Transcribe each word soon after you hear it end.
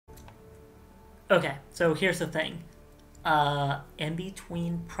Okay, so here's the thing. In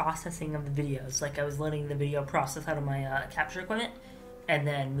between processing of the videos, like I was letting the video process out of my capture equipment, and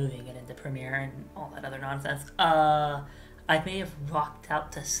then moving it into Premiere and all that other nonsense. I may have rocked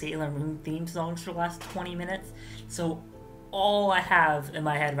out to Sailor Moon theme songs for the last 20 minutes, so all I have in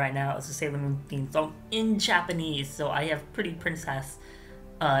my head right now is a Sailor Moon theme song in Japanese, so I have pretty princess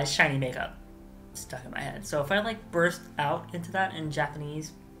shiny makeup stuck in my head. So if I like burst out into that in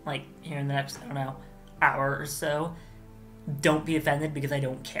Japanese, like here in the next, I don't know, hour or so, don't be offended because I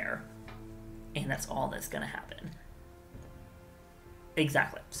don't care. And that's all that's gonna happen.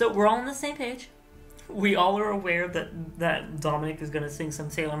 Exactly. So we're all on the same page. We all are aware that Dominic is gonna sing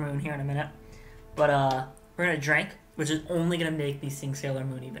some Sailor Moon here in a minute. But we're gonna drink, which is only gonna make me sing Sailor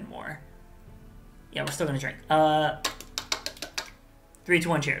Moon even more. Yeah, we're still gonna drink. 3, 2,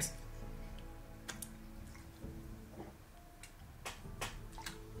 1, cheers.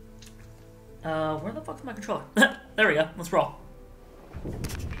 Where the fuck's my controller? There we go. Let's roll.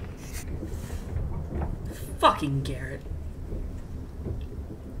 Fucking Garrett.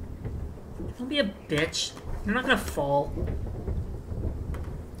 Don't be a bitch. You're not gonna fall.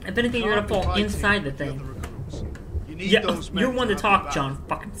 If anything, you're gonna fall inside the thing. Yeah, you're one to talk, John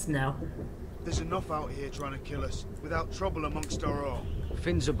fucking Snow. There's enough out here trying to kill us, without trouble amongst our own.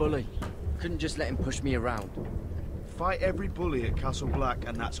 Finn's a bully. Couldn't just let him push me around. Fight every bully at Castle Black,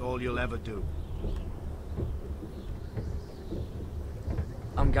 and that's all you'll ever do.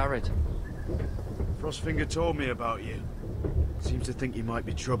 I'm Garrett. Frostfinger told me about you. Seems to think you might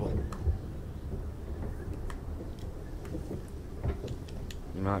be trouble.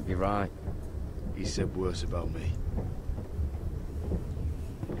 You might be right. He said worse about me.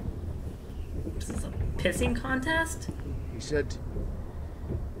 Is this a pissing contest? He said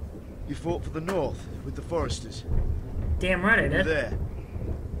you fought for the North with the Forresters. Damn right I did. There.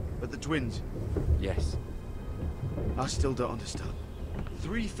 But the twins. Yes. I still don't understand.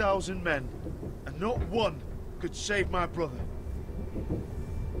 3,000 men, and not one could save my brother.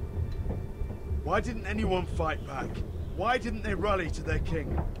 Why didn't anyone fight back? Why didn't they rally to their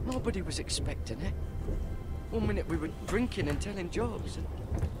king? Nobody was expecting it. One minute we were drinking and telling jokes,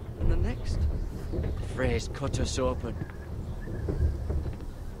 and the next, Frey's cut us open.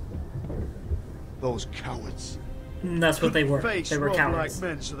 Those cowards. That's what they were. Face They were Rob cowards. like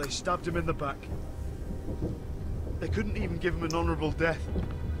men, so they stabbed him in the back. They couldn't even give him an honorable death.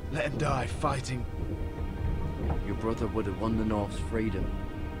 Let him die fighting. Your brother would have won the North's freedom.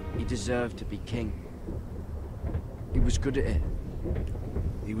 He deserved to be king. He was good at it.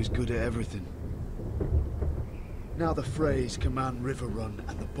 He was good at everything. Now the Freys command River Run,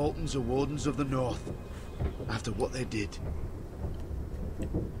 and the Boltons are wardens of the North. After what they did,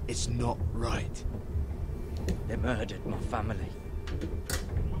 it's not right. They murdered my family.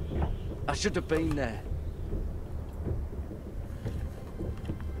 I should have been there.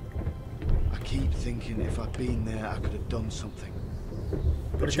 I keep thinking if I'd been there, I could have done something.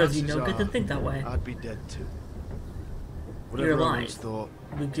 But it does you no good to think that way. I'd be dead too. You're Whatever I lying. once thought,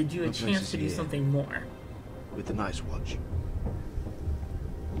 We give you a What makes chance us to do here? something more. with the Night's Watch.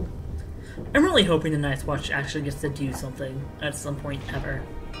 I'm really hoping the Night's Watch actually gets to do something at some point ever.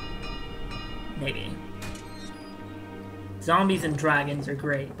 Maybe. Zombies and dragons are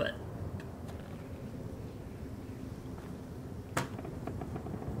great, but...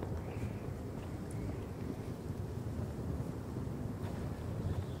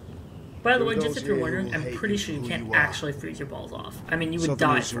 By the way, just if you're wondering, I'm pretty sure you can't actually freeze your balls off. I mean, you would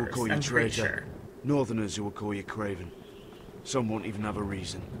die Southerners who will first, call you I'm pretty traitor. sure. Northerners who will call you craven. Some won't even have a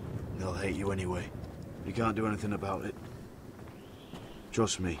reason. They'll hate you anyway. You can't do anything about it.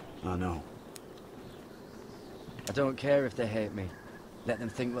 Trust me, I know. I don't care if they hate me. Let them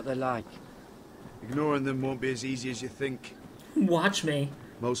think what they like. Ignoring them won't be as easy as you think. Watch me.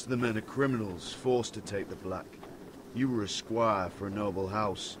 Most of the men are criminals, forced to take the black. You were a squire for a noble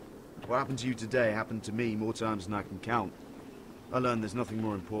house. What happened to you today happened to me more times than I can count. I learned there's nothing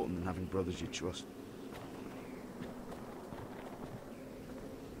more important than having brothers you trust.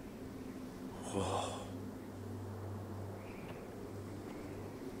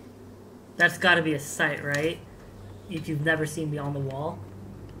 That's gotta be a sight, right? If you've never seen Beyond the Wall.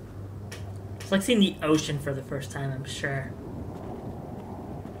 It's like seeing the ocean for the first time, I'm sure.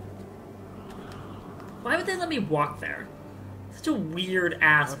 Why would they let me walk there? Such a weird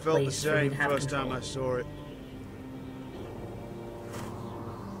ass I felt the place for you same to have first control. time I saw it.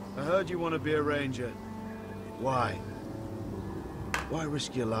 I heard you want to be a ranger. Why? Why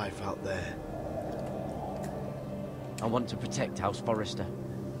risk your life out there? I want to protect House Forrester.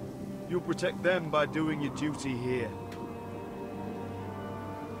 You'll protect them by doing your duty here.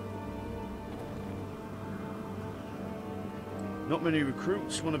 Not many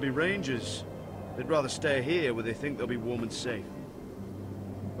recruits want to be rangers. They'd rather stay here where they think they'll be warm and safe.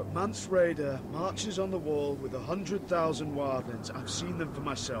 But Mance Rayder marches on the wall with 100,000 wildlings. I've seen them for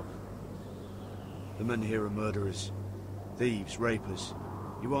myself. The men here are murderers. Thieves, rapers.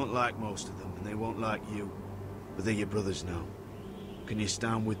 You won't like most of them, and they won't like you. But they're your brothers now. Can you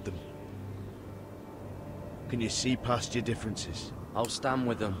stand with them? Can you see past your differences? I'll stand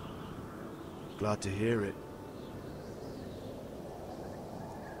with them. Glad to hear it.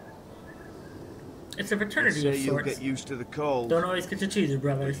 It's a fraternity Say of you'll sorts. get used to the cold. Don't always get to choose your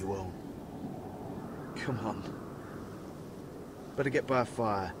brothers. You won't. Come on. Better get by a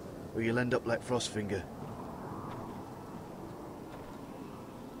fire, or you'll end up like Frostfinger.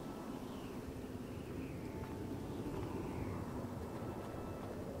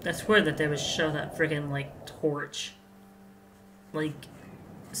 I swear that they would show that friggin' like torch, like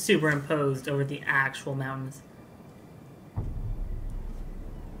superimposed over the actual mountains.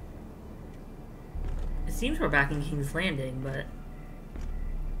 It seems we're back in King's Landing, but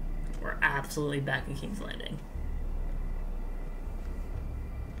we're absolutely back in King's Landing.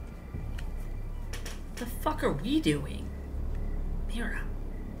 What the fuck are we doing? Mira.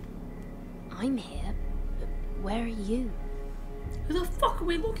 I'm here, but where are you? Who the fuck are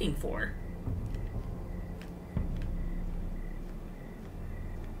we looking for?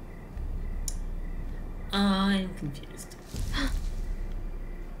 I'm confused.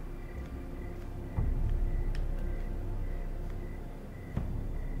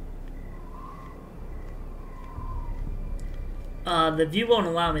 The view won't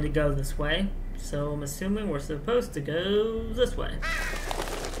allow me to go this way, so I'm assuming we're supposed to go this way.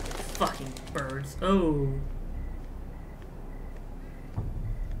 Fucking birds. Oh.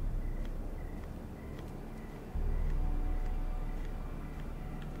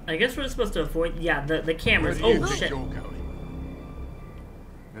 I guess we're supposed to avoid... Yeah, the cameras. Where do you Oh, think shit. you're going?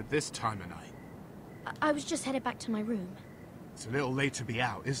 At this time of night. I was just headed back to my room. It's a little late to be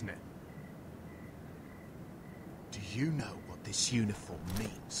out, isn't it? Do you know what this uniform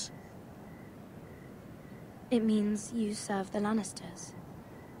means? It means you serve the Lannisters.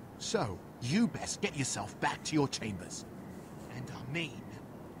 So, you best get yourself back to your chambers. And I mean,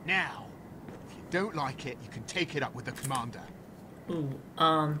 now. If you don't like it, you can take it up with the commander.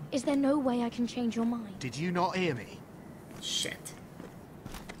 Ooh, Is there no way I can change your mind? Did you not hear me? shit.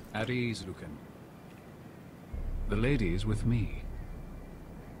 At ease, Lucan. The lady is with me.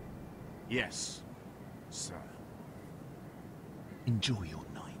 Yes, sir. Enjoy your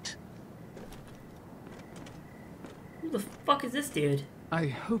night. Who the fuck is this dude? I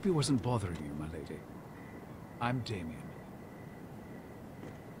hope he wasn't bothering you, my lady. I'm Damien.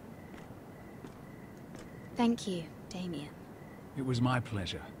 Thank you, Damien. It was my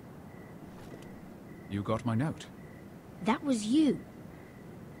pleasure. You got my note. That was you.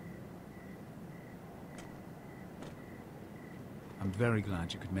 I'm very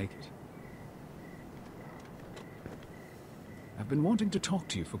glad you could make it. I've been wanting to talk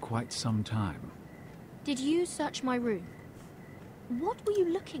to you for quite some time. Did you search my room? What were you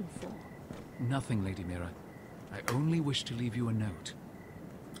looking for? Nothing, Lady Mira. I only wish to leave you a note.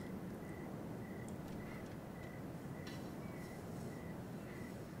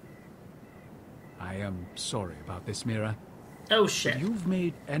 I am sorry about this, Mira. Oh, But shit. you've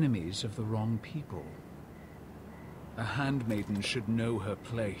made enemies of the wrong people. A handmaiden should know her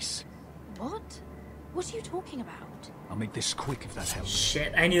place. What? What are you talking about? I'll make this quick if that helps.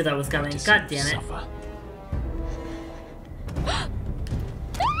 Shit, I knew that was coming. To see God you damn it. suffer.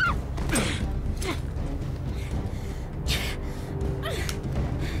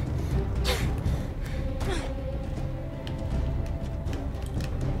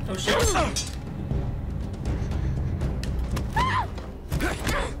 Oh, shit.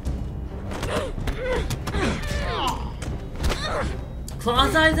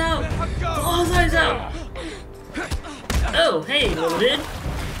 Claw's eyes out! Claw's eyes out! Oh, hey, little dude.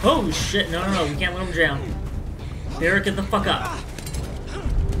 Oh, shit. No, no, no. We can't let him drown. Barrett, get the fuck up.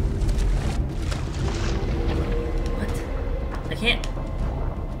 What? I can't...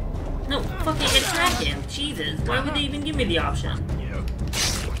 No, fucking attack him. Jesus. Why would they even give me the option?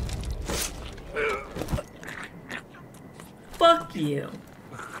 Fuck you.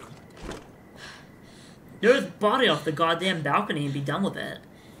 Throw his body off the goddamn balcony and be done with it.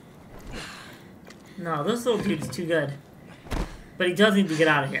 No, this little dude is too good. But he does need to get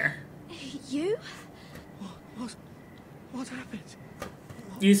out of here. You? What happened?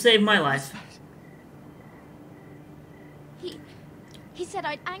 You saved my life. He said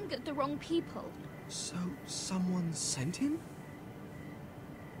I'd angered the wrong people. So, someone sent him?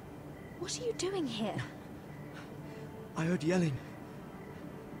 What are you doing here? I heard yelling.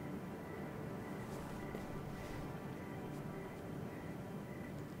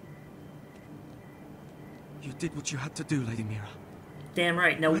 You did what you had to do, Lady Mira. Damn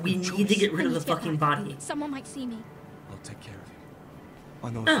right. Now we need to get rid of the fucking body. Someone might see me. I'll take care of him. I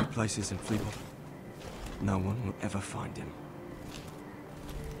know a few places in Fleetwood. No one will ever find him.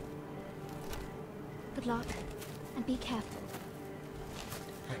 Good luck, and be careful.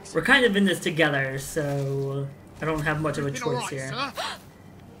 Thanks. We're kind of in this together, so I don't have much of a choice here. Sir?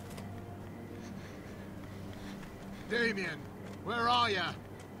 Damien, where are you?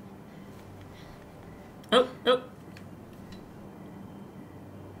 Oh, oh.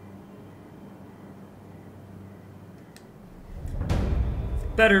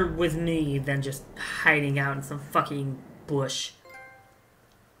 Better with me than just hiding out in some fucking bush.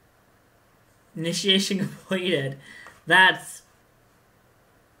 Initiation completed. That's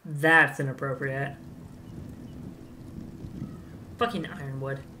inappropriate. Fucking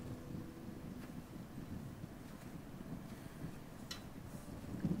ironwood.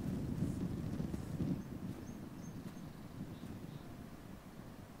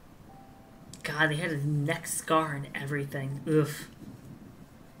 God, they had a neck scar and everything. Oof.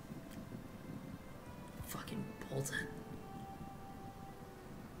 Fucking Bolton.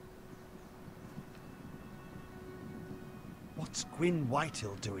 What's Gwyn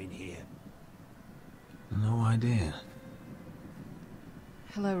Whitehill doing here? No idea.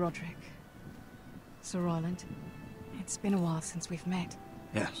 Hello, Roderick. Sir Roland. It's been a while since we've met.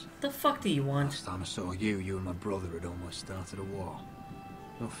 Yes. The fuck do you want? Last time I saw you, you and my brother had almost started a war.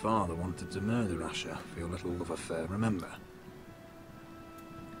 Your father wanted to murder Asher for your little love affair, remember?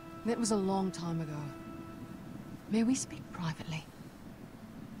 That was a long time ago. May we speak privately?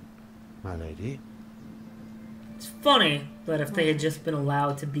 My lady? It's funny that if they had just been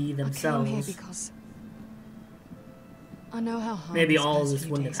allowed to be I came here themselves, because I know how hard maybe these all past this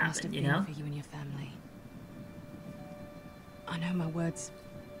few wouldn't days have must happened, you been know? for you and your family. I know my words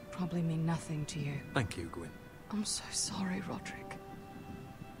probably mean nothing to you. Thank you, Gwyn. I'm so sorry, Roderick.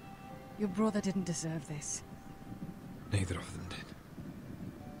 Your brother didn't deserve this. Neither of them did.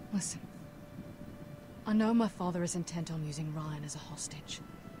 Listen. I know my father is intent on using Ryan as a hostage,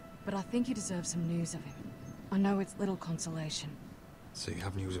 but I think you deserve some news of him. I know it's little consolation. So you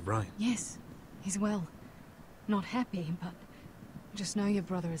have news of Ryan? Yes, he's well. Not happy, but just know your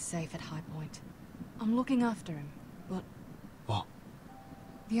brother is safe at High Point. I'm looking after him, but... What?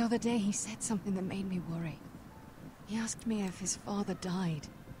 The other day he said something that made me worry. He asked me if his father died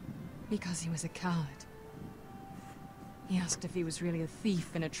because he was a coward. He asked if he was really a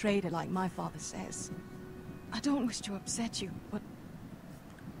thief and a traitor like my father says. I don't wish to upset you, but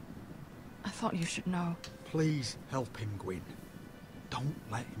I thought you should know. Please help him, Gwyn. Don't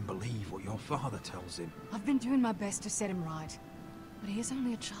let him believe what your father tells him. I've been doing my best to set him right, but he is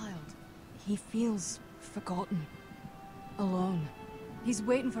only a child. He feels forgotten, alone. He's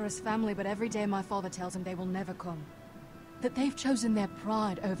waiting for his family, but every day my father tells him they will never come. That they've chosen their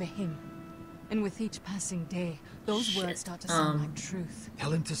pride over him. And with each passing day, those words start to sound like truth.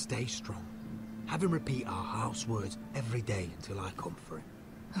 Tell him to stay strong. Have him repeat our house words every day until I come for him.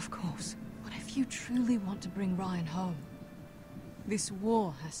 Of course. But if you truly want to bring Ryan home, this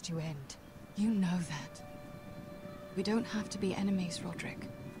war has to end. You know that. We don't have to be enemies, Roderick.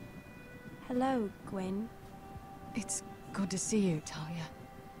 Hello, Gwyn. It's good to see you, Talia.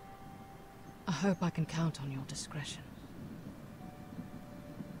 I hope I can count on your discretion.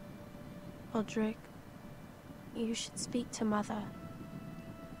 Roderick, you should speak to Mother.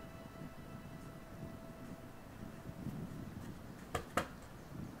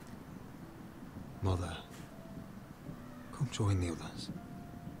 Mother, come join the others.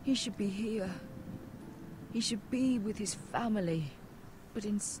 He should be here. He should be with his family. But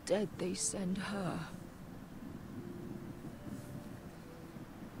instead they send her.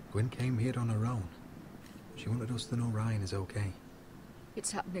 Gwyn came here on her own. She wanted us to know Ryan is okay.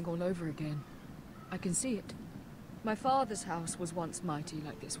 It's happening all over again. I can see it. My father's house was once mighty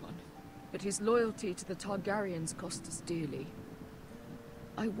like this one, but his loyalty to the Targaryens cost us dearly.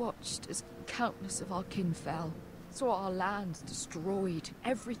 I watched as countless of our kin fell, saw our lands destroyed,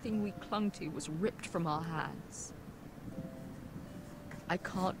 everything we clung to was ripped from our hands. I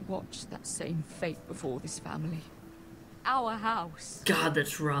can't watch that same fate before this family. Our house. God,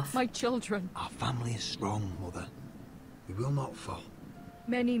 that's rough. My children. Our family is strong, Mother. We will not fall.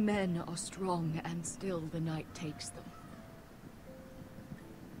 Many men are strong, and still the night takes them.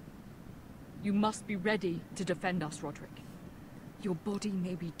 You must be ready to defend us, Roderick. Your body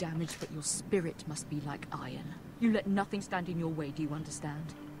may be damaged, but your spirit must be like iron. You let nothing stand in your way, do you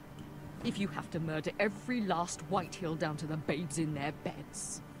understand? If you have to murder every last Whitehill down to the babes in their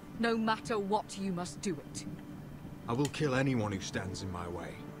beds. No matter what, you must do it. I will kill anyone who stands in my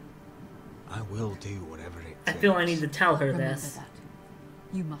way. I will do whatever it I takes. feel I need to tell her Remember this. that.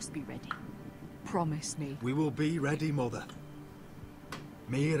 You must be ready. Promise me. We will be ready, Mother.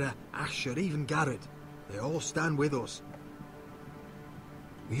 Mira, Asher, even Garrett. They all stand with us.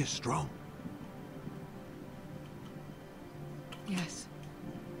 We are strong. Yes.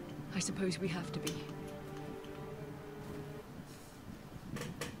 I suppose we have to be.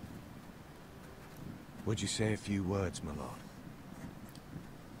 Would you say a few words, my lord?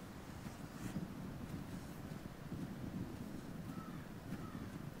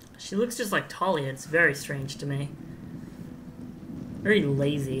 She looks just like Talia. It's very strange to me. Very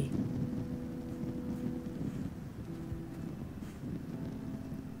lazy.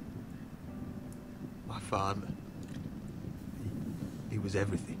 My father. He was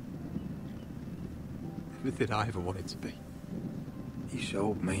everything. Everything I ever wanted to be. He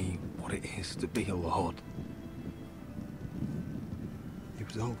showed me what it is to be a lord. He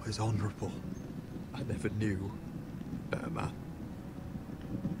was always honourable. I never knew a better man.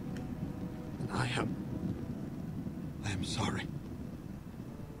 And I am sorry.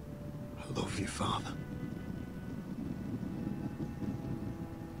 I love you, Father.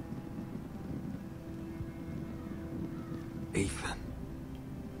 Ethan,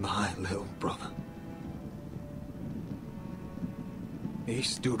 my little brother. He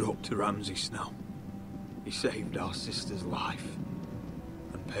stood up to Ramsay Snow. He saved our sister's life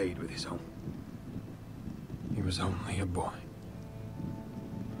and paid with his own. He was only a boy.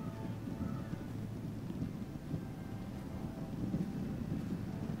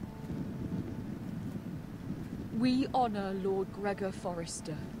 We honor Lord Gregor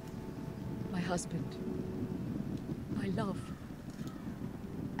Forrester, my husband, my love,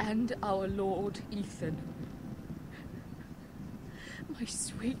 and our Lord Ethan, my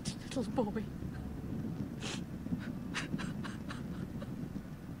sweet little boy.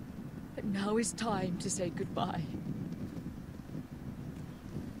 But now is time to say goodbye.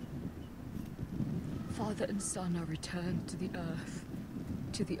 Father and son are returned to the earth,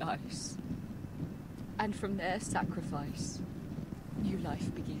 to the ice. And from their sacrifice, new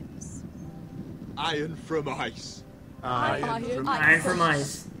life begins. Iron from ice. Iron from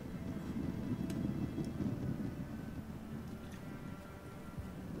ice.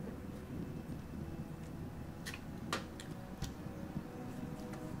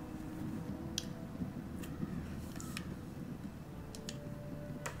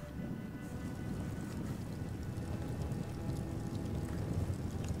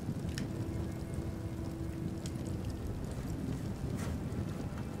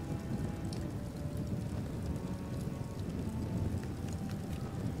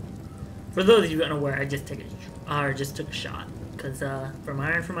 For those of you unaware, I just took a shot, cause from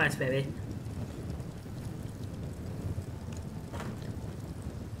Iron from Ice, baby.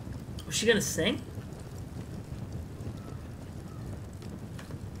 Was she gonna sing?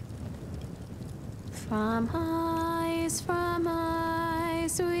 From ice,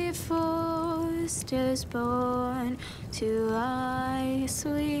 we Forsters born, to ice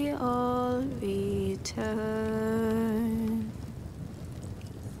we all return.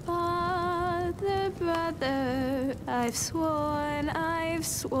 Father, brother, I've sworn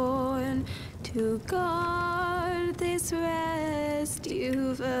to guard this rest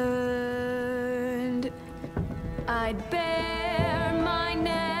you've earned. I'd bare my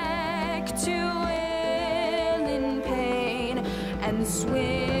neck to wail in pain and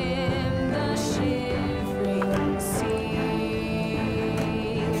swim the shivering sea.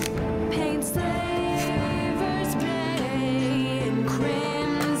 Paint slavers play in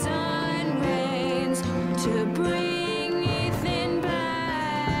crimson rains to bring Ethan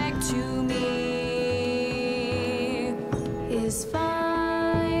back to me. His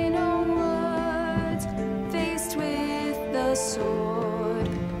final words, faced with the sword,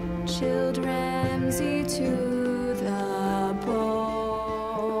 chilled Ramsay to the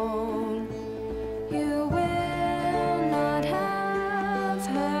bone. You will not have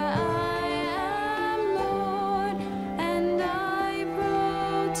her, I am Lord, and I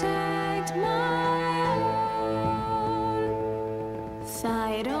protect my own.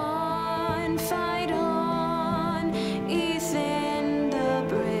 Fight on, Ethan the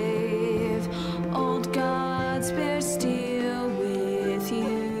brave, old gods bear steel with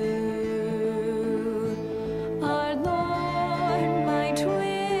you. Our Lord might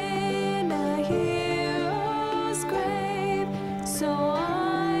win a hero's grave, so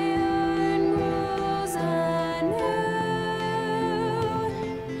iron rules anew.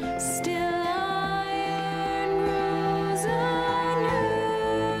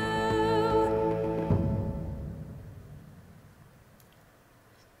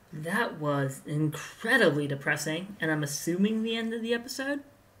 was incredibly depressing, and I'm assuming the end of the episode.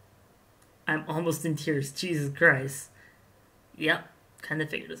 I'm almost in tears. Jesus Christ. Yep, kind of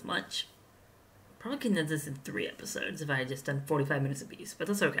figured as much. Probably couldn't have this in 3 episodes if I had just done 45 minutes apiece, but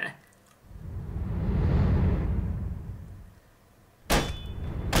that's okay.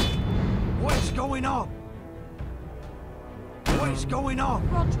 What's going on? What's going on?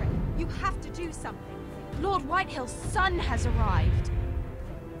 Roderick, you have to do something. Lord Whitehill's son has arrived.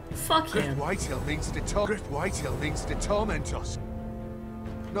 Fuck him. Griff Whitehill needs to torment us.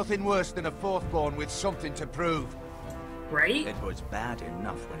 Nothing worse than a fourthborn with something to prove. Right? It was bad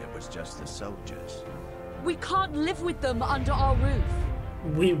enough when it was just the soldiers. We can't live with them under our roof.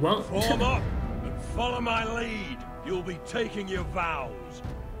 We won't. Form up and follow my lead. You'll be taking your vows.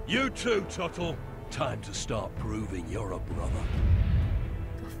 You too, Tuttle. Time to start proving you're a brother.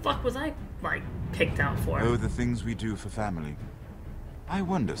 The fuck was I, like, picked out for? Oh, the things we do for family. I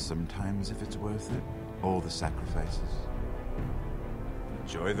wonder sometimes if it's worth it. All the sacrifices.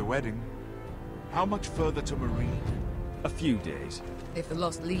 Enjoy the wedding. How much further to Marine? A few days. If the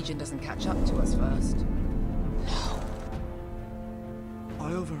Lost Legion doesn't catch up to us first.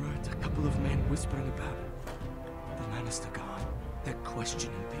 I overheard a couple of men whispering about the Lannister Guard. They're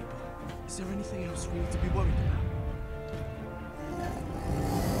questioning people. Is there anything else we need to be worried about?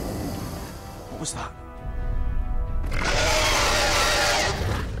 What was that?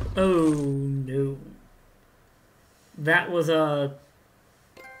 Oh no. That was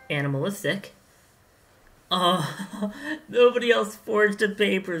animalistic. Nobody else forged the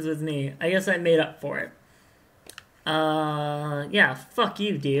papers with me. I guess I made up for it. Yeah, fuck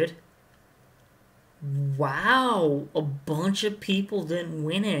you, dude. Wow, a bunch of people didn't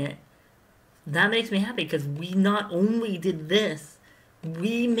win it. That makes me happy because we not only did this,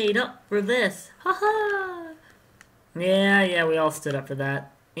 we made up for this. Haha. Yeah, we all stood up for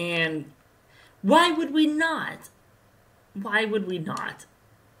that. And why would we not? Why would we not?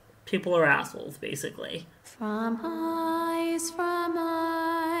 People are assholes, basically. From eyes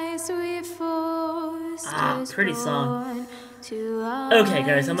we forced. Pretty song. Okay,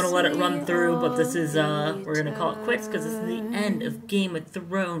 guys, I'm gonna let it run through, but this is, we're gonna call it quits because this is the end of Game of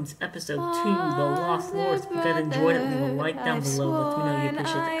Thrones Episode 2, The Lost Lords. If you guys enjoyed it, leave a like down below. Let me know you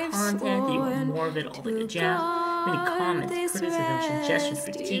appreciate the content, that you want more of it, all that good jazz. Any comments, criticisms, suggestions,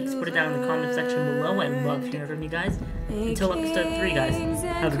 critiques, put it down in the comment section below. I love hearing from you guys. Until Episode 3, guys,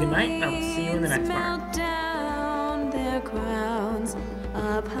 have a good night, and I will see you in the next part. Down their crowns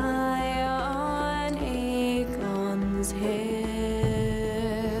up high on Aegon's hill.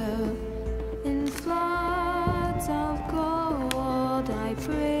 In floods of gold, I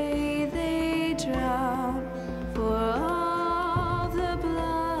pray they drown for all the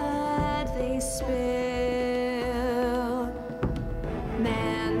blood they spill.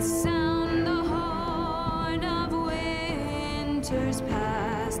 Man, sound the horn of winter's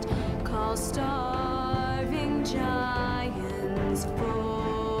past, call starving giants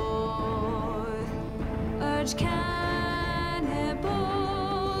forth, urge cannibals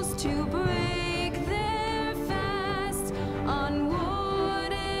to break their fast on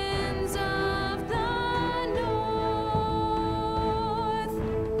wardens of the north.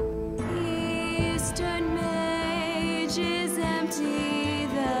 Eastern mages empty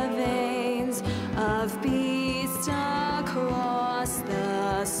the veins of beasts across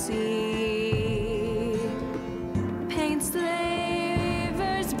the sea. Paint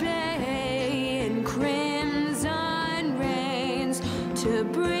slavers bay in crimson rains to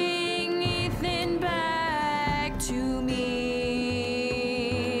bring Ethan back to me.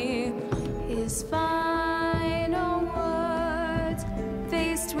 His final words,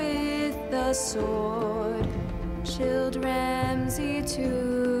 faced with the sword, chilled Ramsay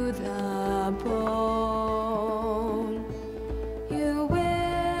to the bone. You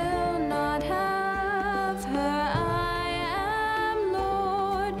will not have her, I am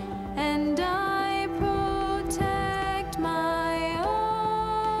Lord, and I protect my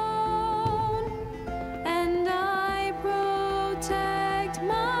own, and I protect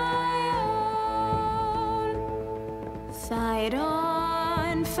my own. Fight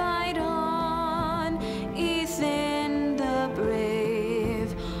on, fight on.